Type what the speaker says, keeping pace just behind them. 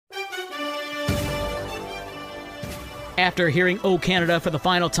After hearing "Oh Canada" for the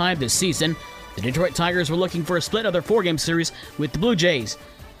final time this season, the Detroit Tigers were looking for a split of their 4-game series with the Blue Jays.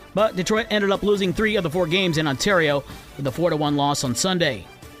 But Detroit ended up losing 3 of the 4 games in Ontario with a 4-1 loss on Sunday.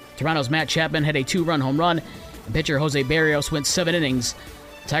 Toronto's Matt Chapman had a 2-run home run, and pitcher José Berríos went 7 innings.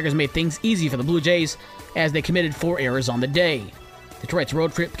 The Tigers made things easy for the Blue Jays as they committed 4 errors on the day. Detroit's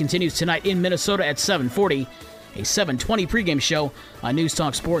road trip continues tonight in Minnesota at 7:40. A 7:20 pregame show on News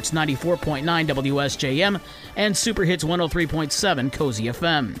Talk Sports 94.9 WSJM and Super Hits 103.7 Cozy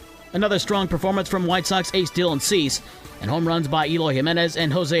FM. Another strong performance from White Sox ace Dylan Cease, and home runs by Eloy Jiménez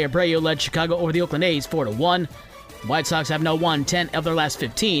and José Abreu led Chicago over the Oakland A's 4-1. The White Sox have now won 10 of their last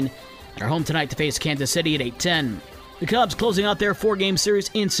 15 and are home tonight to face Kansas City at 8:10. The Cubs closing out their 4-game series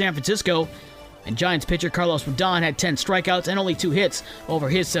in San Francisco, and Giants pitcher Carlos Rodón had 10 strikeouts and only 2 hits over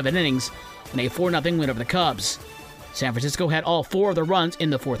his 7 innings in a 4-0 win over the Cubs. San Francisco had all 4 of their runs in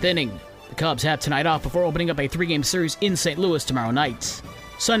the 4th inning. The Cubs have tonight off before opening up a 3-game series in St. Louis tomorrow night.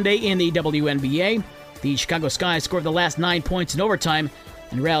 Sunday in the WNBA, the Chicago Sky scored the last 9 points in overtime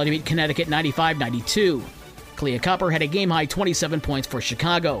and rallied to beat Connecticut 95-92. Kahleah Copper had a game-high 27 points for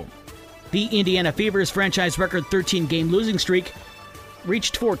Chicago. The Indiana Fever's franchise record 13-game losing streak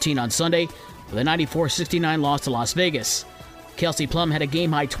reached 14 on Sunday with a 94-69 loss to Las Vegas. Kelsey Plum had a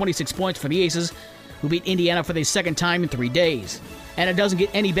game-high 26 points for the Aces, who beat Indiana for the second time in 3 days. And it doesn't get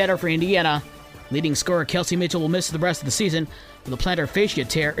any better for Indiana. Leading scorer Kelsey Mitchell will miss the rest of the season with a plantar fascia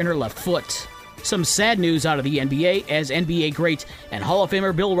tear in her left foot. Some sad news out of the NBA as NBA great and Hall of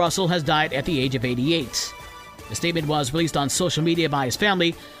Famer Bill Russell has died at the age of 88. The statement was released on social media by his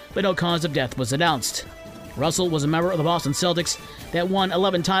family, but no cause of death was announced. Russell was a member of the Boston Celtics that won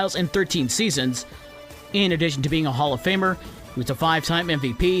 11 titles in 13 seasons. In addition to being a Hall of Famer, he was a 5-time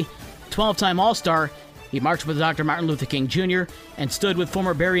MVP, 12-time All-Star. He marched with Dr. Martin Luther King Jr. and stood with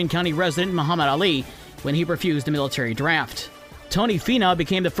former Berrien County resident Muhammad Ali when he refused the military draft. Tony Finau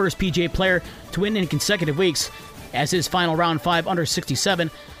became the first PGA player to win in consecutive weeks, as his final round 5 under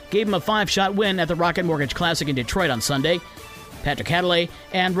 67 gave him a 5-shot win at the Rocket Mortgage Classic in Detroit on Sunday. Patrick Cantlay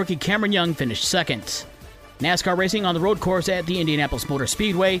and rookie Cameron Young finished second. NASCAR racing on the road course at the Indianapolis Motor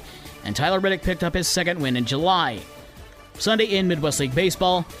Speedway, and Tyler Reddick picked up his second win in July. Sunday in Midwest League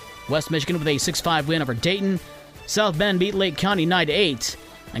Baseball, West Michigan with a 6-5 win over Dayton. South Bend beat Lake County 9-8,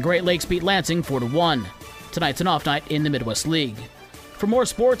 and Great Lakes beat Lansing 4-1. Tonight's an off night in the Midwest League. For more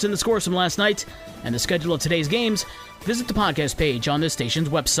sports and the scores from last night and the schedule of today's games, visit the podcast page on this station's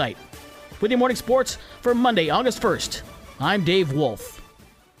website. With your morning sports for Monday, August 1st, I'm Dave Wolf.